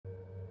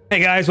Hey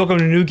guys, welcome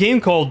to a new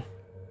game called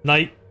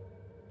Night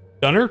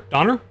Donor?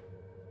 I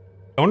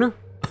don't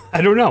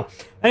know.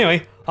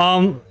 Anyway,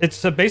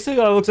 it's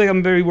basically looks like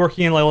I'm very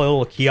working in like a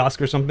little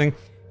kiosk or something.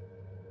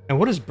 And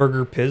what is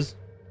Burger Piz?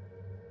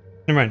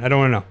 Never mind, I don't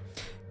want to know.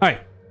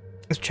 Alright,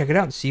 let's check it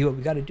out and see what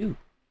we got to do.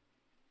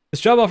 This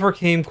job offer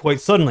came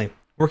quite suddenly.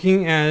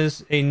 Working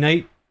as a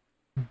night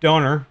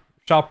donor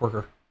shop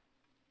worker.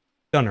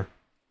 Donor.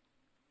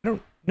 I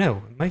don't know.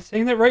 Am I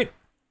saying that right?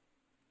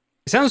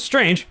 It sounds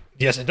strange.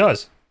 Yes, it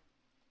does.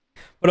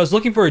 But I was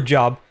looking for a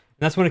job, and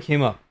that's when it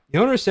came up. The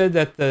owner said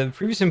that the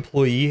previous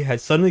employee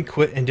had suddenly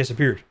quit and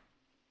disappeared.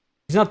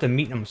 He's not the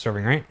meat I'm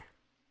serving, right?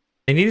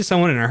 They needed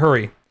someone in a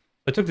hurry, so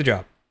I took the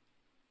job.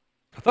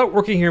 I thought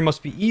working here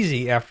must be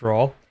easy, after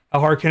all. How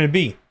hard can it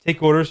be?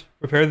 Take orders,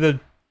 prepare the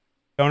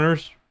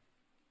donors,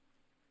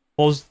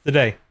 close the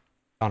day.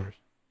 Donors.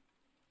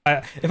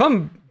 If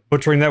I'm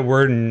butchering that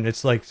word and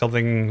it's like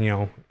something, you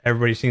know,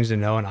 everybody seems to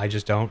know and I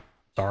just don't,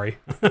 sorry.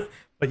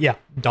 But yeah,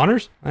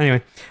 donors?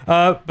 Anyway,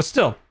 but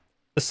still.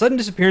 The sudden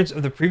disappearance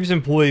of the previous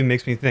employee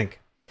makes me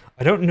think.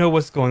 I don't know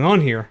what's going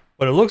on here,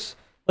 but it looks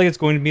like it's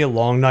going to be a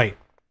long night.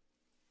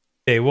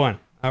 Day one.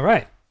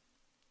 Alright.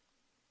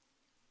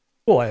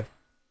 Cool, I have...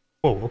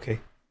 Whoa,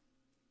 okay.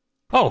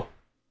 Oh!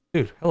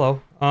 Dude,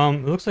 hello.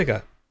 It looks like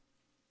an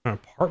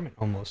apartment,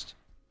 almost.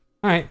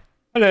 Alright.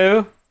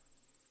 Hello.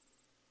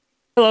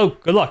 Hello,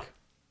 good luck.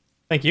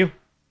 Thank you.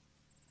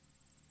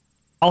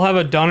 I'll have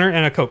a doner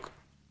and a Coke.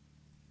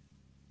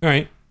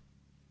 Alright.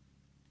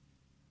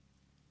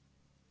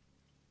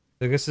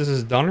 I guess this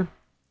is Donner?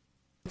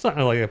 It's not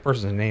like a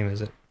person's name,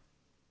 is it?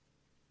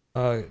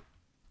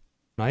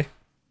 Knife?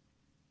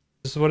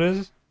 This is what it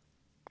is?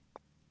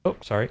 Oh,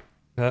 sorry.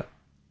 What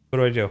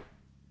do I do?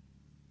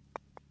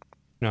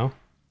 No?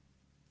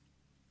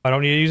 I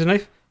don't need to use a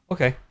knife?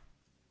 Okay.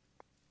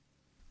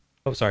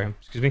 Oh, sorry.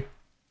 Excuse me.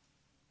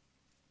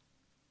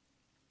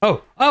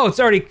 Oh! Oh,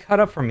 it's already cut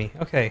up for me.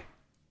 Okay.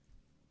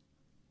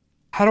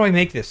 How do I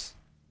make this?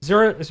 Is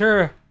there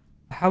a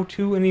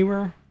how-to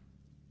anywhere?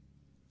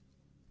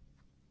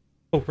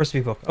 Oh, recipe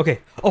book. Okay.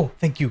 Oh,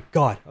 thank you,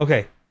 God.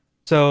 Okay.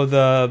 So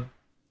the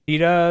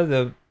pita,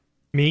 the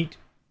meat.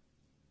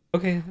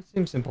 Okay, that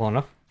seems simple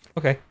enough.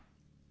 Okay.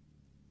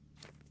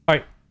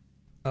 Alright.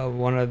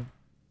 One of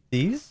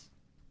these.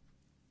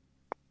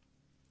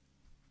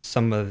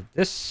 Some of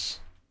this.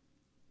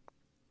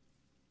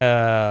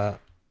 Lettuce.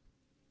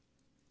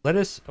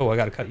 Oh, I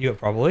gotta cut you up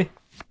probably.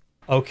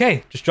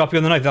 Okay, just drop you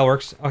on the knife. That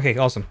works. Okay,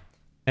 awesome.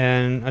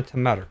 And a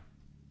tomato.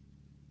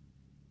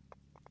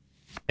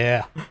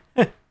 Yeah.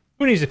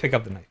 Who needs to pick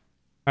up the knife?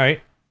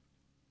 Alright.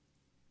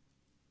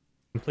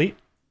 Complete.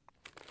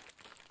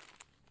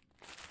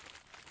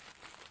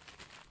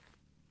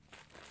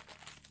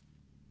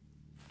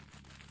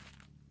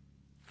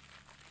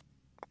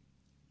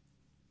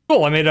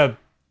 Cool, I made a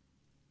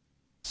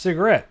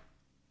cigarette.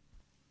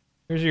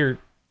 Here's your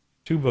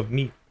tube of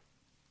meat.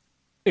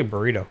 A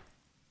burrito. Is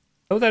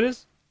that what that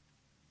is?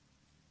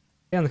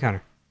 Yeah, on the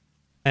counter.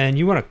 And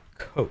you want a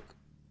Coke.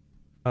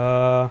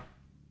 Coke.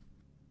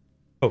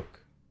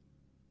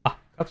 Ah,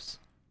 cups.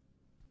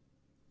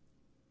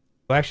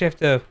 Do I actually have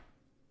to...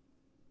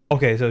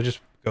 Okay, so it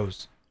just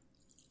goes.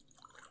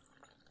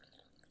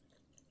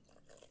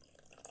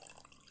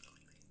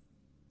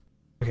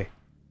 Okay.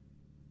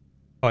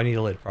 Oh, I need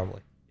a lid,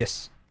 probably.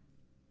 Yes.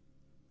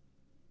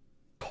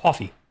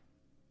 Coffee.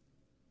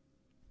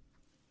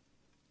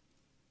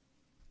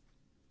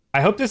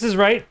 I hope this is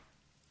right.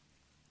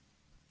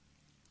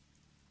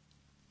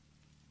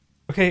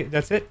 Okay,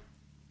 that's it.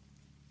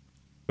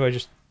 Do I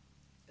just...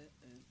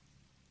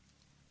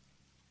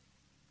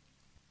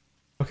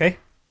 Okay.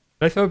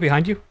 Did I throw it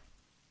behind you?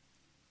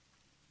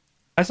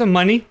 I have some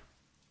money.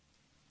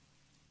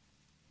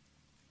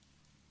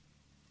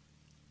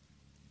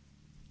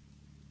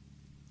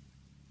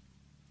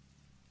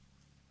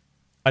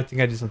 I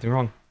think I did something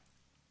wrong.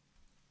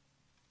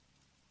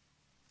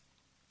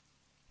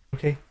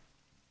 Okay.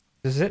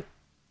 This is it?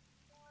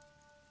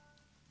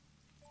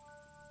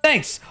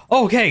 Thanks!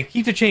 Okay,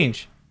 keep the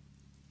change.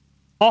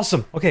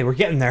 Awesome. Okay, we're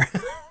getting there.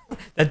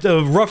 That's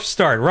a rough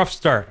start.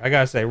 I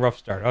gotta say, rough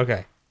start.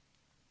 Okay.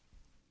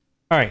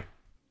 Alright.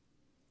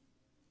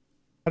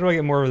 How do I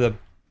get more of the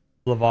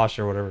lavash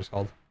or whatever it's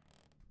called?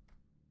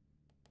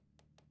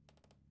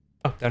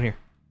 Oh, down here.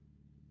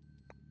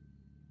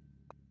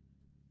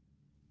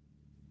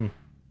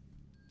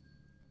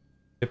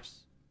 Chips.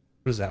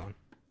 What is that one?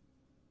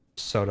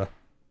 Soda.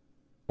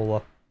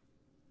 Cola.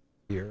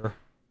 Beer.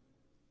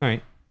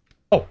 Alright.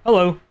 Oh,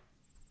 hello.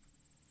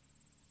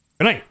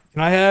 Good night.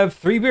 Can I have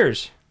 3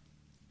 beers?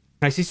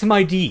 Can I see some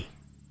ID?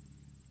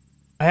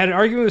 I had an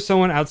argument with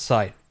someone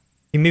outside.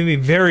 He made me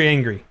very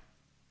angry.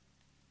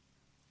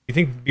 You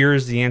think beer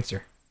is the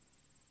answer?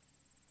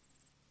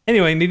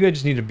 Anyway, maybe I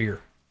just need a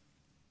beer.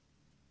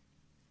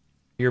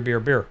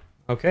 Beer.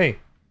 Okay.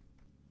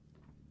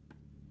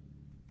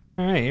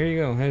 Alright, here you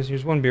go.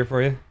 Here's one beer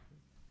for you.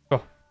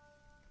 Oh.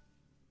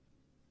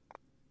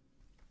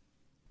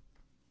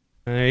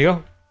 There you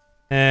go.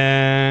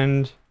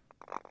 And...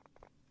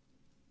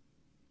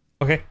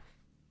 Okay.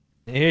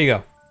 Here you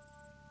go.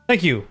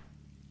 Thank you.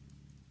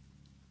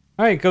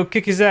 All right, go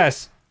kick his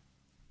ass.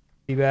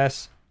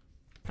 Seabass.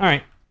 All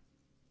right.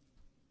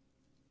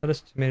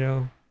 Lettuce,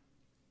 tomato.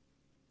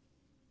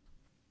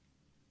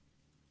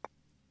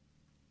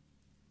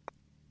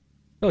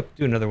 I'll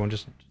do another one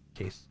just in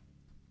case.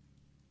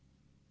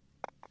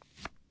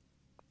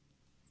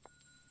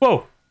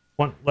 Whoa!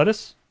 Want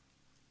lettuce?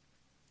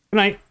 Good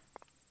night.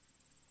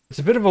 It's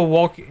a bit of a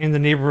walk in the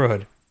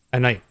neighborhood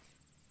at night.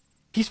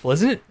 Peaceful,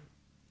 isn't it?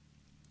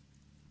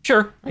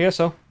 Sure, I guess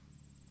so.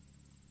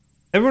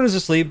 Everyone is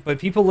asleep, but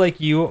people like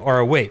you are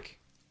awake.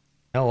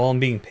 Hell, all I'm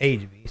being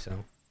paid to be,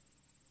 so.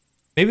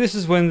 Maybe this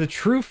is when the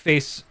true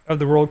face of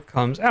the world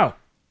comes out.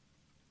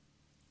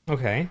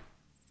 Okay.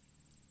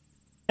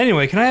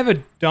 Anyway, can I have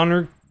a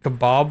doner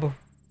kebab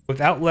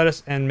without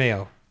lettuce and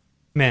mayo?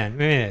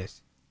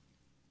 Mayonnaise.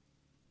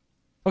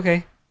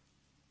 Okay.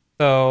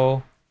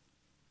 So,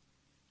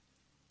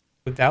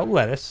 without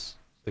lettuce,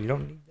 so you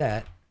don't need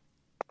that.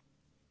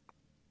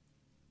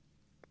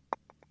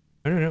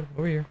 No,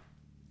 over here.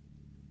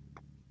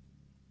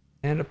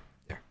 And up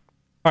there.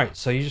 Alright,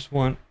 so you just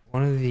want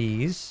one of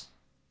these.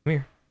 Come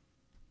here.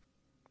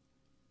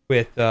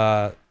 With,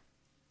 alright,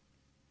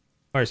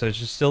 so it's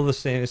just still the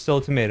same, it's still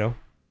a tomato.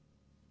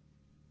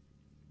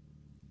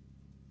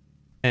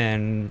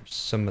 And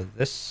some of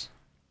this.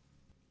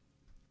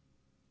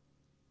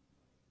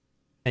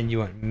 And you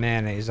want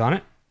mayonnaise on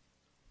it.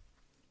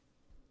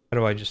 How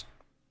do I just...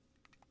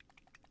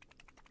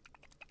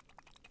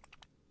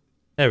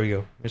 There we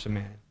go. Here's some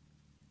mayonnaise.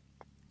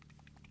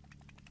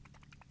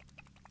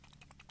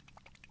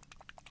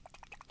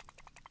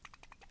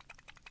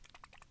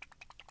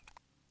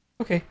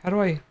 Okay, how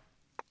do I...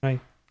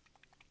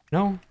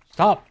 No,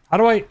 stop. How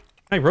do I... Can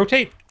I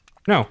rotate?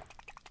 No.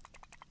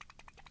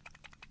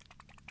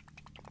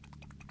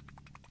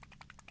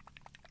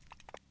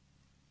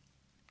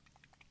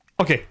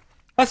 Okay,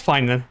 that's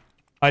fine then.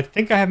 I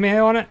think I have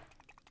mayo on it.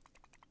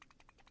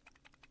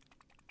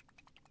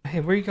 Hey,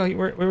 where you go?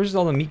 Where's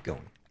all the meat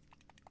going?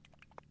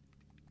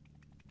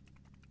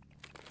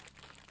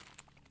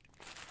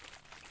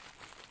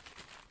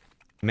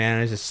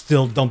 Man, it's just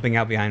still dumping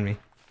out behind me.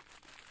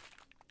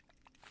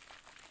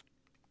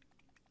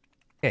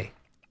 Okay.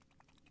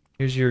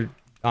 Here's your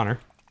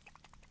doner.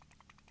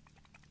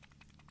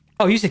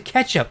 Oh, you said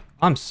ketchup.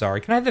 I'm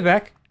sorry. Can I have it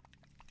back?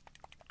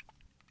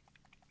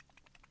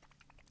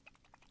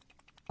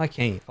 I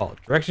can't even follow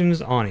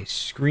directions on a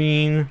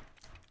screen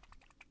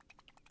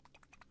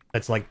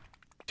that's like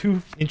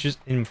 2 inches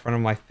in front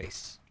of my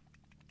face.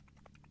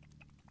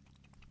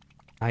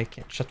 I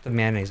can't shut the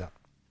mayonnaise up.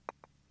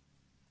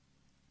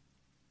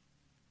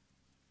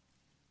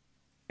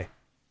 Okay.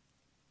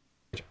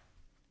 Ketchup.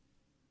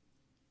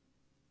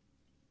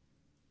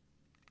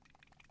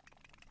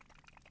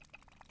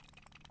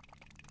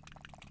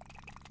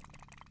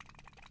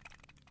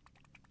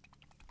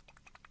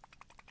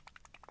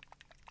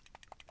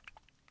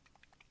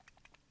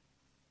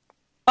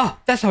 Oh,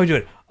 that's how we do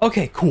it.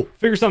 Okay, cool.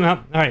 Figure something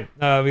out. All right,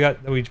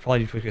 we probably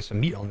need to get some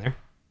meat on there.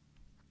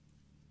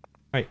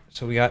 All right,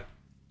 so we got.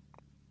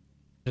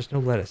 There's no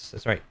lettuce.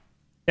 That's right.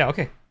 Yeah.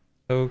 Okay.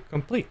 So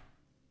complete.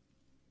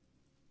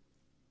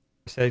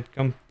 I said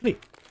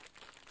complete.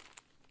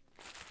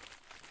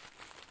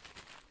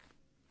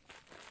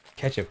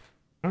 Ketchup.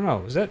 I don't know.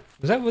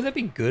 Would that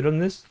be good on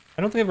this?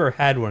 I don't think I've ever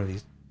had one of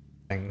these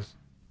things.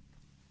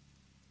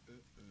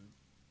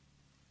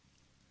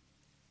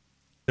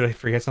 Did I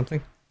forget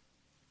something?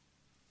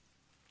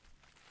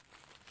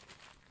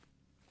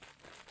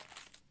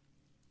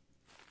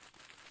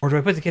 Or do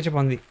I put the ketchup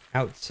on the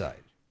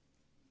outside?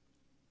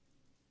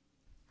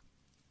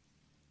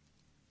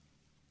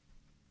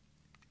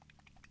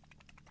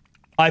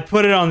 I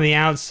put it on the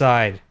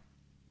outside.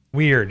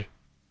 Weird.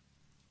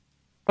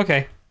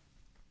 Okay.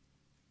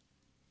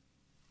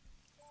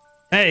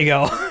 There you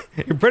go.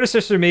 Your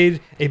predecessor made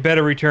a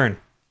better return.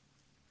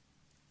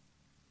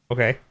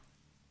 Okay.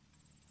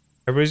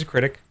 Everybody's a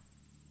critic.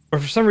 But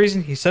for some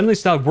reason, he suddenly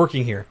stopped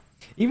working here.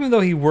 Even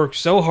though he worked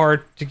so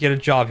hard to get a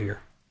job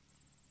here.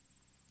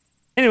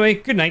 Anyway,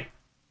 good night.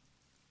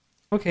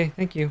 Okay,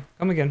 thank you.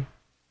 Come again.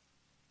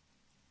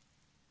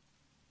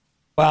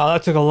 Wow,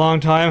 that took a long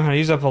time. I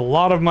used up a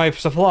lot of my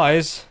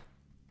supplies.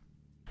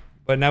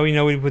 But now we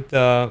know we put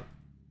the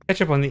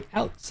ketchup on the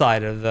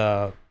outside of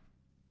the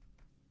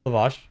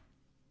lavash.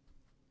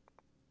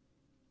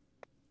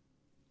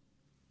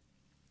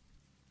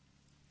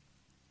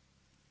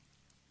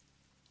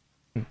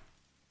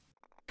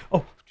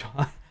 Oh,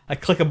 I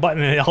click a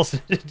button and it also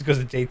goes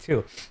to day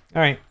 2.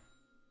 Alright.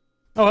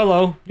 Oh,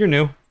 hello. You're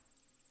new.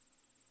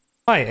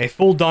 Hi, a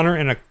full doner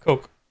and a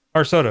Coke.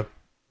 Or soda.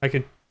 I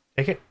could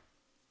take it?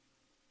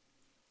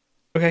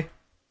 Okay.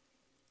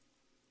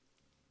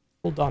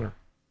 Full doner.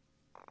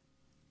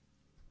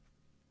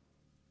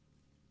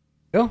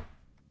 Go.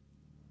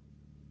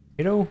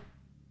 Potato.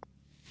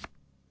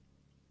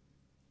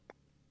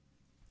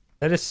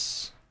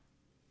 Lettuce.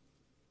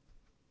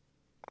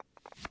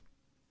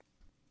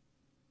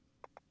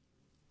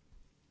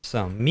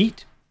 Some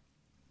meat.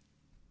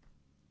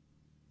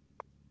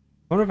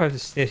 I wonder if I have to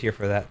sit here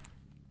for that.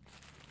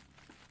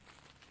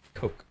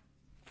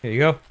 Here you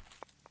go.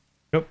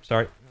 Nope,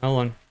 sorry. Hold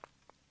on.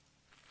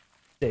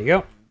 There you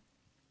go.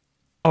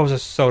 Oh, it's a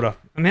soda.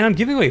 Man, I'm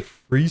giving away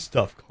free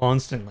stuff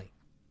constantly.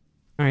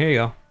 All right, here you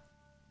go. All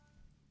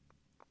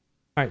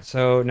right,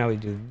 so now we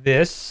do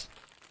this.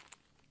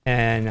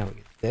 And now we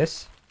get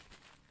this.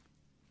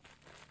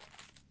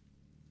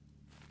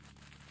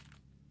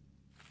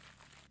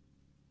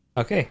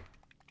 Okay.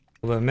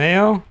 A little bit of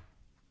mayo.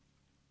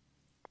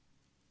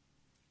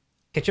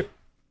 Ketchup.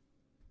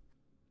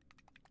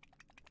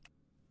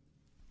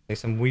 Okay,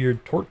 some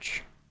weird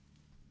torch.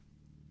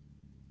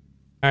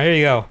 Alright, here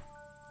you go.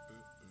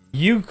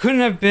 You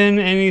couldn't have been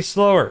any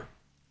slower.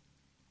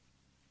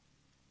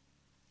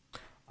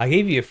 I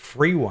gave you a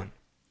free one.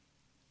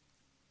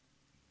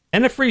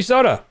 And a free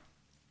soda.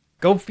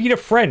 Go feed a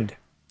friend.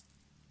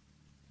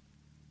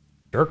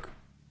 Jerk.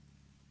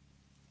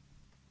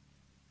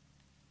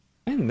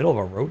 I'm in the middle of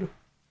a road.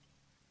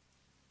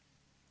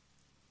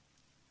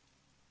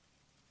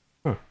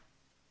 Huh.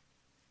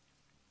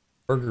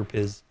 Burger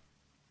Piz.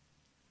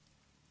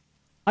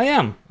 I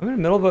am. I'm in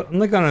the middle of a... I'm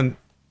like on a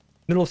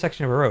middle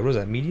section of a road. What is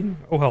that? Median?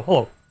 Oh, hell.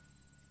 Hello.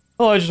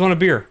 Hello, I just want a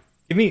beer.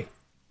 Give me...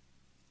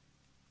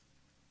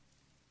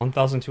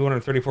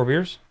 1,234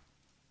 beers?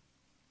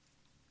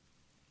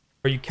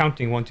 Or are you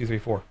counting 1, 2, 3,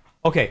 4?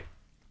 Okay.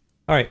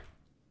 Alright.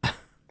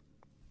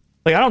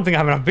 Like, I don't think I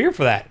have enough beer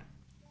for that.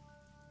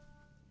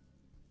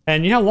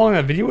 And you know how long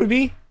that video would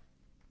be?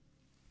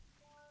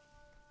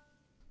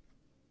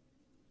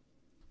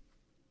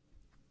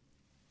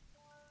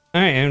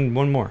 Alright, and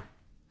one more.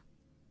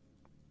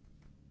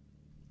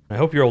 I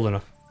hope you're old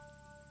enough.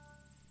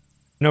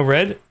 No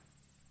red?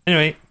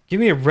 Anyway, give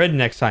me a red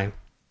next time.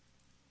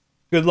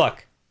 Good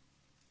luck.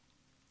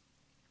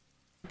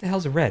 What the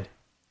hell's a red?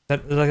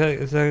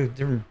 Is that a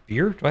different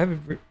beer? Do I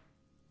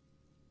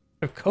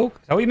have Coke?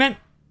 Is that what you meant?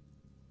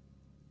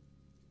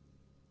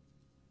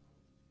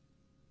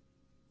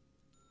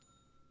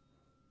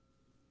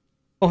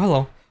 Oh,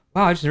 hello.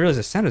 Wow, I just realized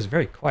the sound is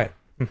very quiet.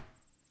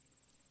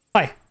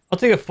 Hi, I'll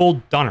take a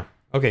full doner.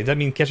 Okay, does that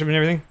mean ketchup and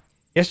everything?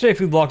 Yesterday, a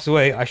few blocks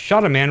away, I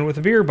shot a man with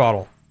a beer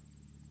bottle.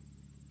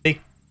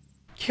 They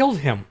killed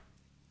him.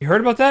 You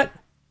heard about that?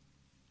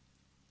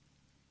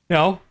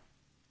 No.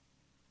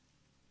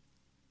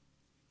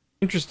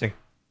 Interesting.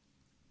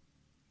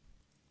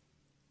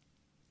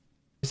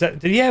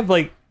 Did he have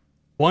like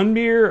one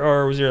beer,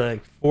 or was there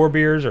like 4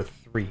 beers or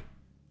 3?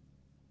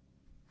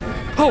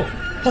 Oh,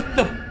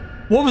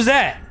 what was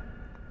that?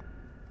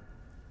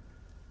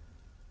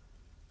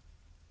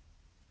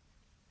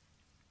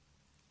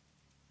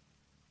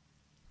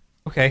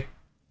 Okay.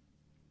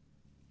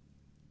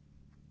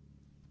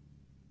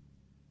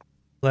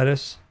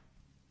 Lettuce.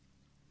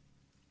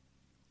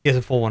 He has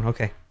a full one,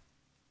 okay.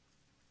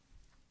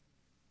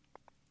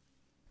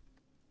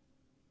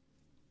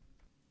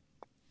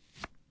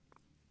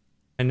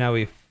 And now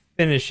we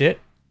finish it.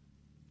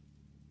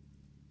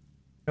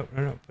 No,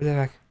 put that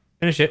back.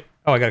 Finish it.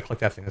 Oh, I gotta click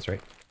that thing, that's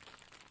right.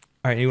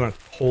 Alright, you want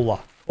a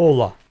cola.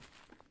 Cola.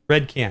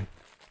 Red can.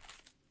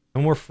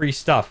 No more free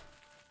stuff.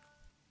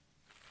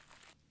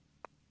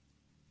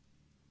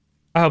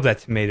 I hope that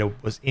tomato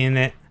was in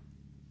it.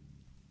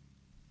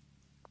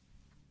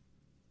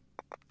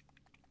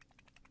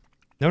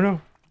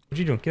 No. What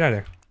you doing? Get out of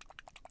there.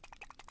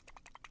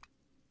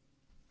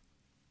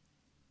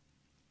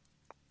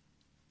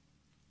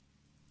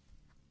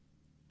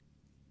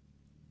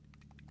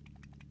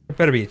 There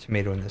better be a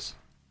tomato in this.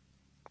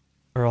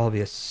 Or I'll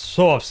be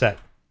so upset.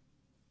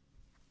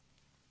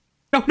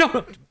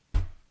 No.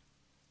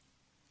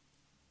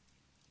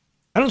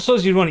 I don't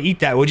suppose you'd want to eat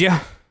that, would you?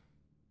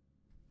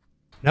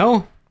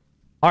 No?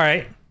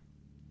 Alright.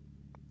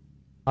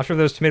 Not sure if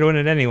there's tomato in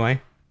it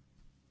anyway.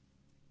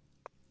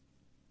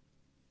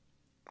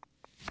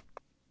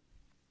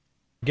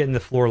 Getting the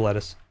floor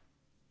lettuce.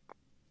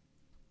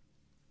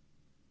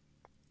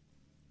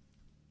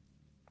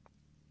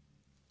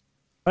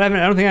 But I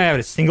don't think I have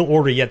a single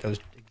order yet that was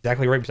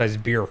exactly right besides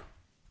beer.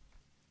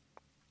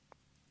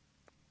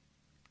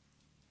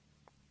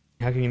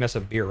 How can you mess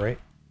up beer, right?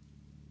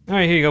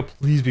 Alright, here you go.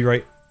 Please be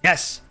right.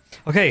 Yes!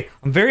 Okay,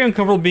 I'm very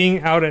uncomfortable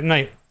being out at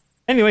night.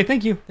 Anyway,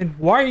 thank you. Then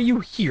why are you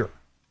here?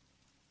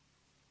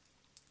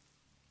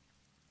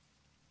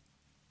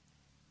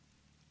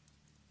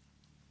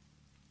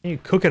 Can you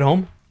cook at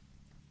home?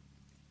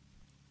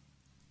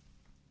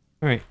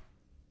 Alright.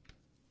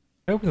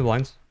 I open the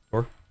blinds.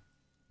 Door.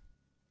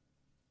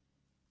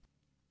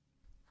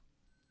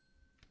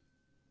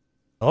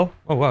 Hello?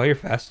 Oh, wow, you're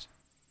fast.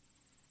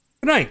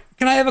 Good night.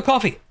 Can I have a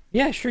coffee?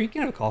 Yeah, sure, you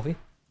can have a coffee.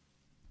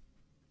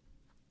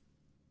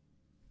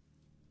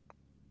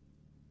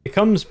 It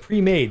comes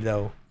pre-made,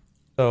 though.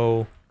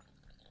 So...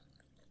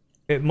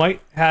 it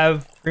might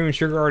have cream and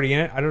sugar already in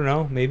it. I don't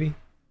know. Maybe.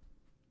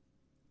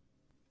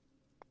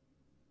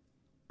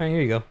 Alright,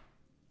 here you go.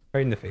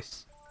 Right in the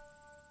face.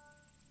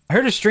 I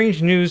heard a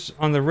strange news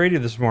on the radio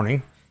this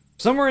morning.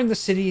 Somewhere in the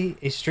city,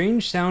 a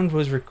strange sound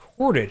was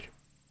recorded.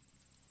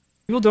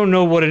 People don't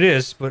know what it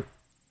is, but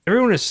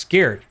everyone is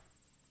scared.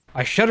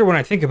 I shudder when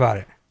I think about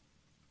it.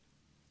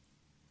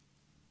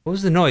 What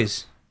was the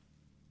noise?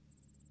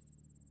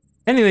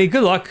 Anyway,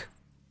 good luck.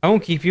 I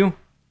won't keep you.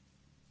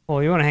 Oh,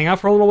 you want to hang out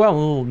for a little while? I'm a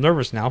little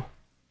nervous now.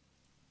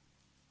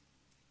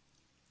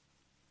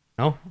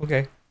 No?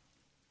 Okay.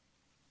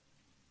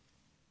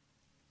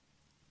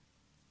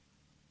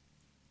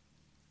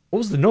 What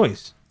was the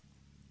noise?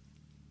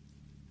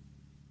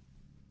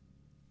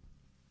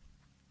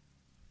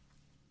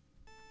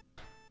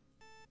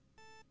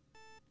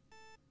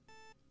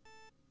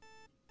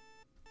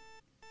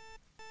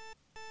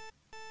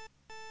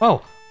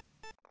 Oh.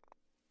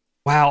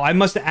 Wow, I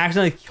must have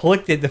accidentally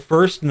clicked it the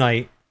first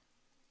night.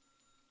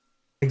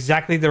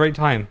 Exactly the right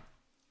time.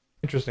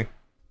 Interesting.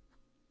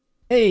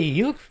 Hey,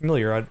 you look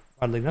familiar,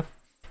 oddly enough.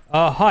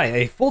 Hi,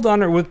 a full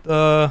downer with,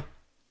 I'll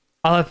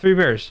have 3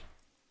 beers.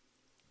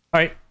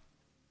 Alright.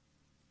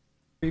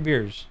 3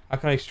 beers. How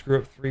can I screw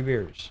up 3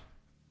 beers?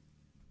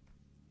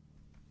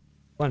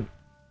 1.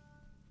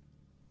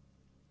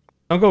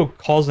 Don't go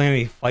causing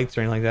any fights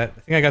or anything like that.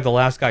 I think I got the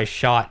last guy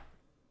shot.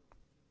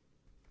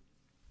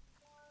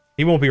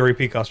 He won't be a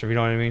repeat customer, if you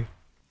know what I mean.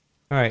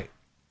 Alright.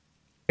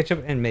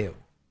 Ketchup and mayo.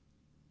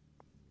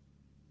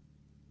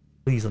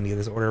 Please let me get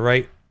this order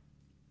right.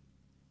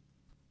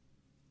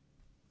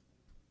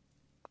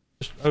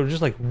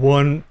 Just like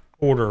 1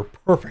 order.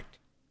 Perfect.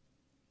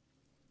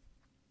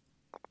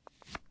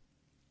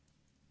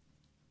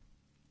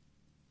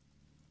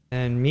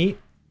 And meat.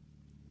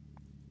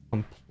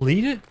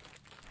 Completed.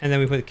 And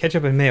then we put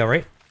ketchup and mayo,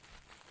 right?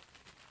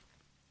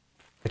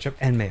 Ketchup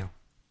and mayo.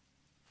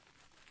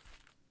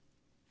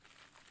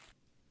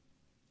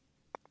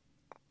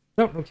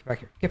 No, get back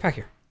here. Get back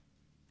here.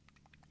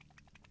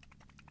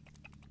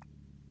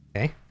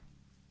 Okay.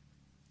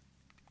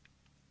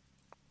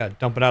 Gotta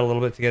dump it out a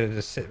little bit to get it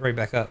to sit right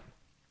back up.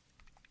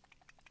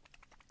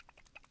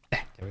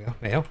 There we go.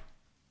 Mayo.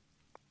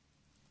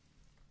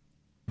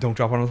 Don't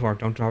drop it on the floor.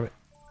 Don't drop it.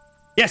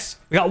 Yes!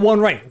 We got 1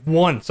 right.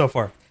 1 so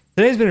far.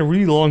 Today's been a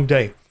really long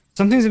day.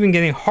 Some things have been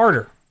getting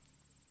harder.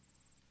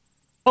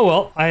 Oh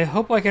well, I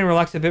hope I can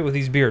relax a bit with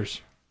these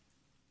beers.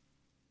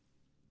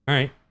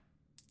 Alright.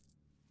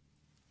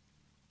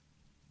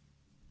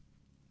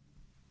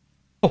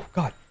 Oh,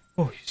 God.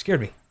 Oh, you scared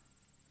me.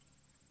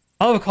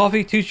 I'll have a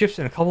coffee, 2 chips,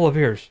 and a couple of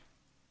beers.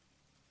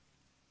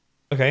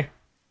 Okay.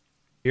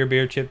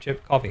 Beer,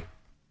 chip, coffee.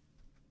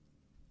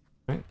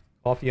 Alright.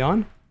 Coffee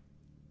on.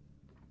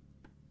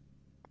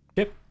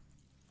 Chip.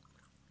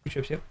 2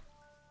 chips, yep.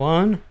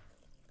 1.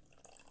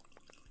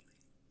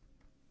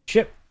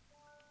 Chip.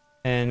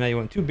 And now you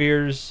want 2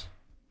 beers.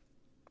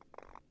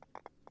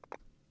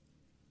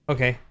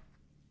 Okay.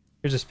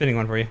 Here's a spinning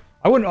one for you.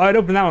 I'd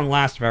open that one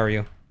last if I were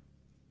you.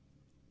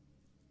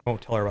 I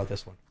won't tell her about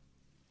this one.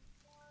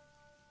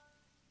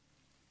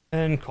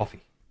 And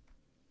coffee.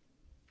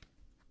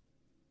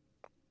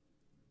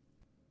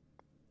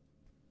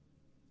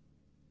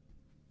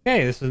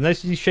 Okay, this is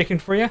nicely shaken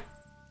for you.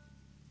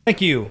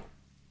 Thank you.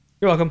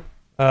 You're welcome.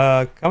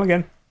 Come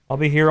again. I'll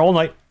be here all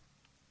night.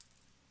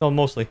 Well,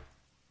 mostly.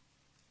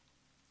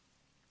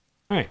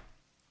 Alright.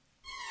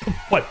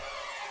 What?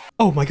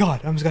 Oh my god,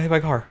 I almost got hit by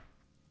a car.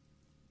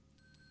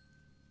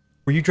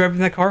 Were you driving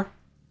that car?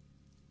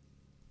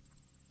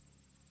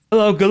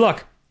 Hello, good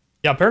luck.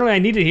 Yeah, apparently I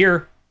need it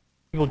here.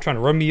 People trying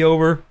to run me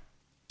over.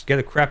 Scare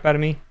the crap out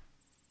of me.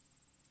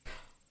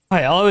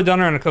 Hi, I'll have a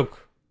doner and a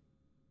Coke.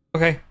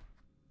 Okay.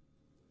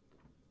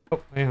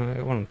 Oh, yeah, I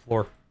got one on the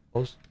floor.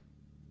 Close.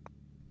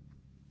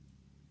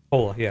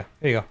 Cola, yeah.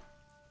 There you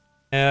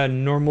go.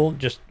 Normal,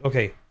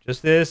 okay.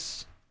 Just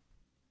this.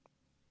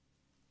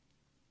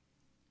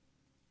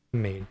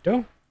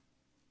 Tomato.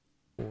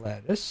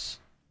 Lettuce.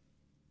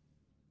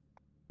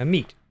 And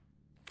meat.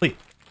 Please.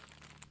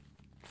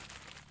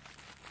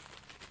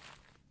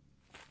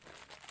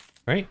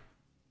 Right?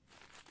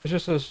 It's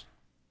just those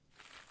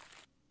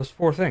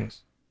 4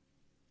 things.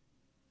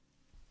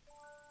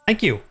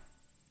 Thank you.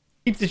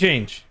 Keep the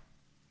change.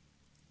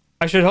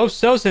 I should hope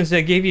so, since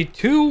I gave you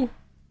 2. I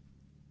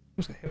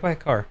was hit by a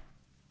car.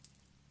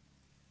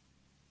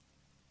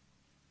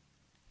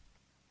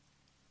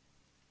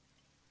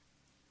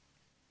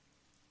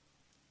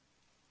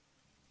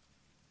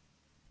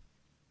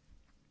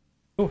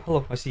 Oh,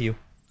 hello. I see you.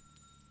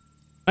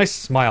 Nice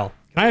smile.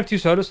 Can I have 2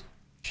 sodas?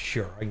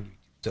 Sure, I can give you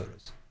 2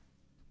 sodas.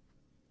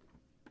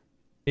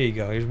 Here you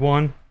go. Here's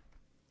 1.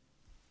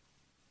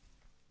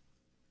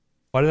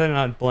 Why did I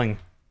not bling?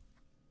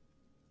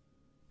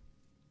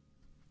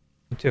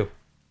 2.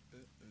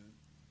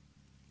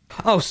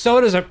 Oh,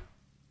 sodas are...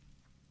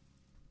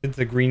 It's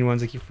the green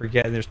ones. I keep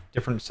forgetting there's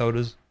different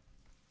sodas.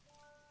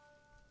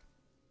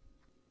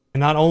 And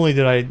not only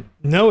did I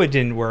know it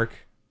didn't work,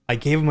 I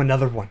gave him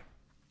another one.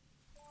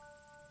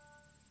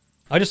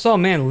 I just saw a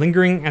man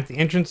lingering at the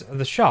entrance of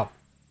the shop.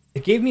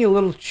 It gave me a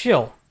little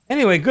chill.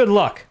 Anyway, good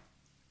luck.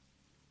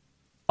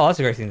 Oh, that's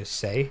a great thing to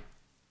say.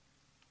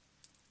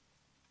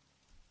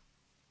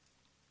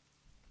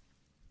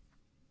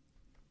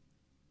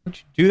 Why'd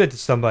you do that to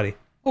somebody?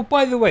 Oh,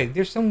 by the way,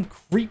 there's some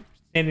creep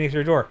standing next to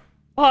your door.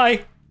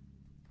 Hi!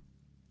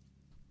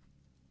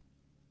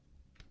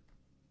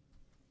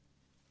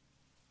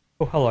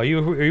 Oh, hello. Are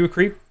you a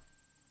creep?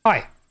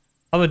 Hi.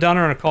 I'll have a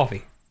doner and a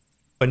coffee.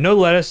 But no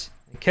lettuce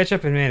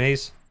Ketchup and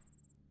mayonnaise.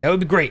 That would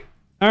be great.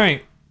 All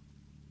right.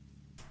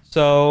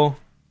 So,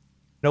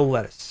 no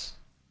lettuce.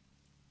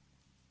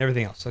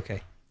 Everything else,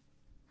 okay.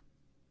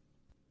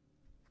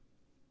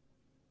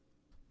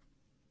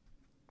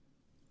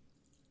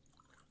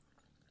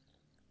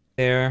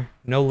 There,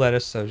 no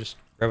lettuce, so just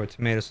grab a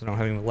tomato so I don't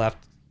have any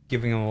left,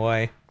 giving them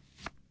away.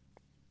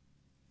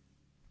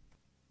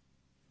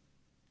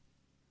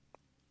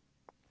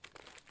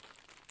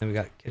 Then we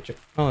got ketchup.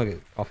 Oh, look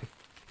at coffee.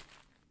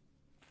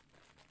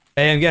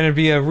 Hey, I'm gonna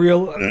be a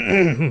real.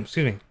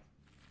 Excuse me.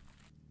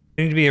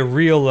 I need to be a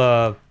real.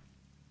 No,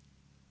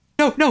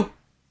 no.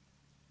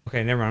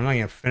 Okay, never mind. I'm not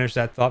gonna finish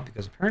that thought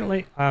because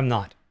apparently I'm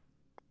not.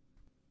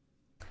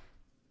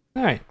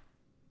 All right.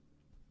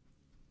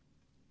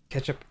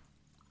 Ketchup.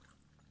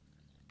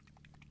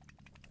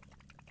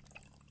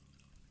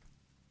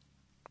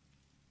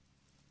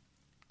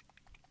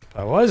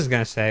 What I was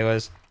gonna say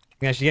was,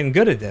 I'm actually getting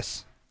good at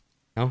this.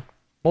 You know,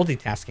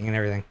 multitasking and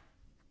everything.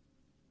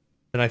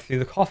 Then I threw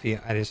the coffee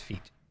at his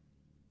feet.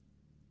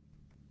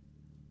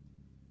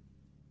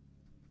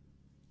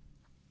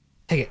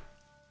 Take it.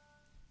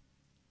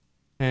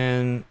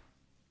 And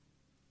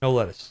no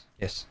lettuce.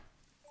 Yes.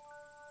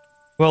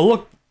 Well,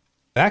 look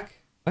back.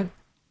 What?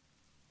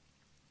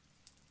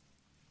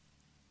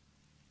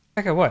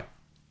 Back at what?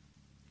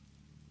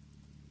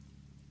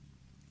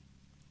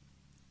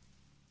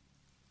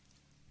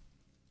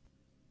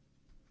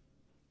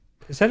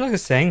 Is that like a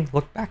saying?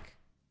 Look back.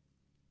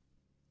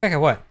 Back at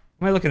what?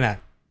 What am I looking at?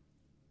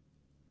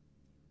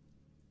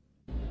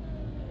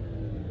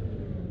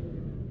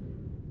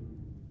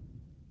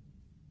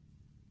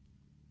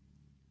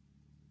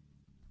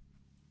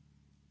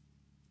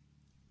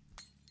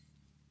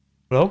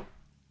 Hello?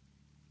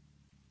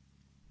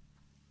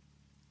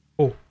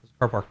 Oh, there's a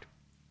car parked.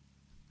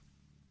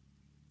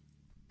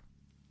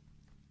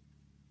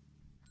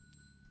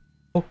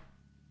 Oh.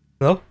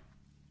 Hello?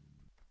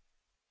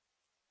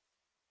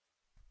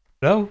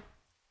 Hello?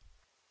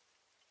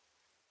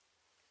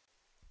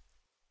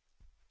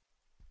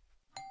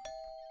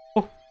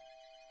 Oh.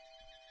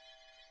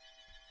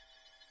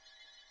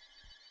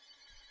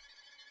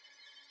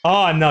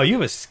 Oh, no, you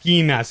have a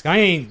ski mask. I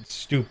ain't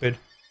stupid.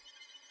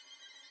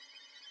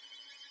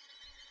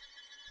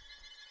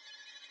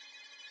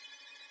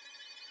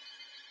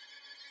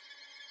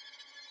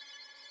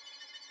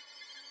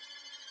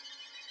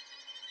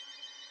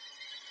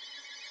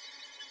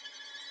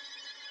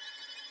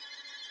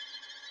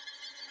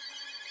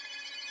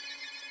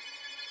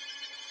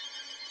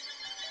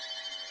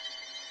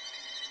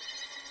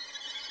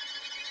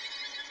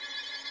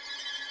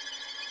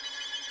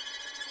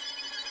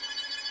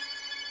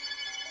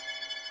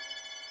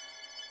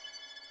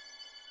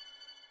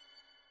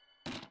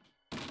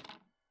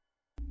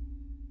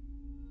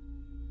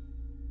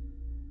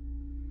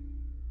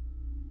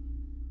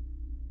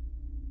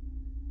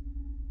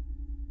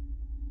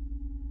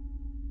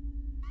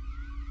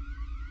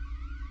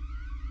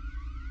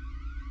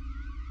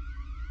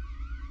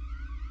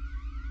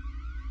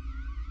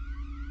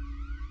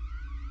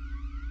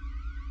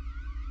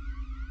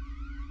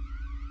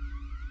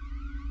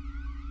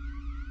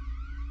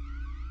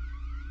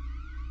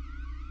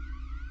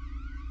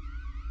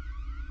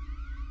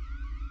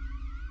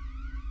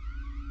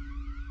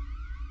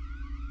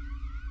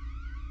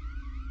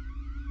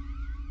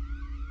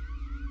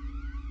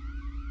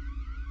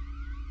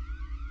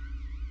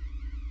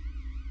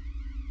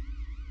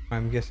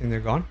 I'm guessing they're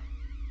gone.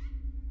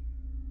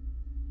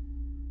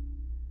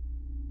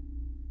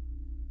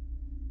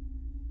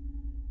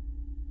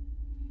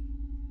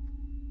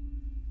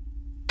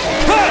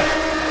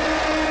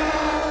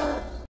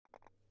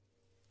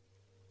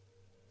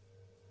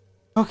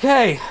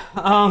 Okay,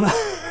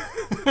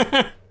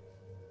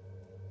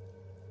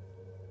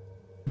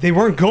 they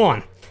weren't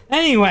gone.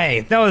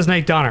 Anyway, that was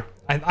Night Donner.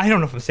 I don't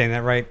know if I'm saying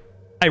that right.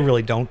 I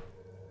really don't.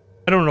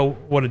 I don't know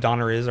what a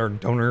donor is, or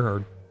donor,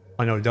 or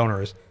I know what a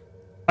donor is.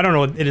 I don't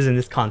know what it is in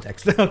this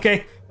context,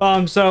 okay?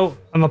 So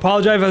I'm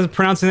apologize if I was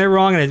pronouncing that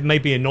wrong, and it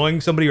might be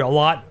annoying somebody a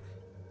lot,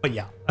 but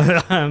yeah,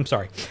 I'm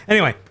sorry.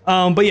 Anyway,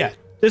 but yeah,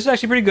 this is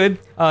actually pretty good.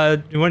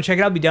 If you want to check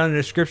it out, be down in the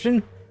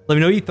description. Let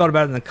me know what you thought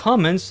about it in the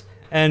comments,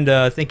 and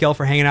thank you all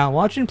for hanging out and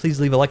watching. Please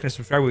leave a like and a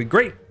subscribe, it would be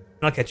great,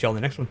 and I'll catch you all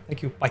in the next one.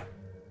 Thank you, bye.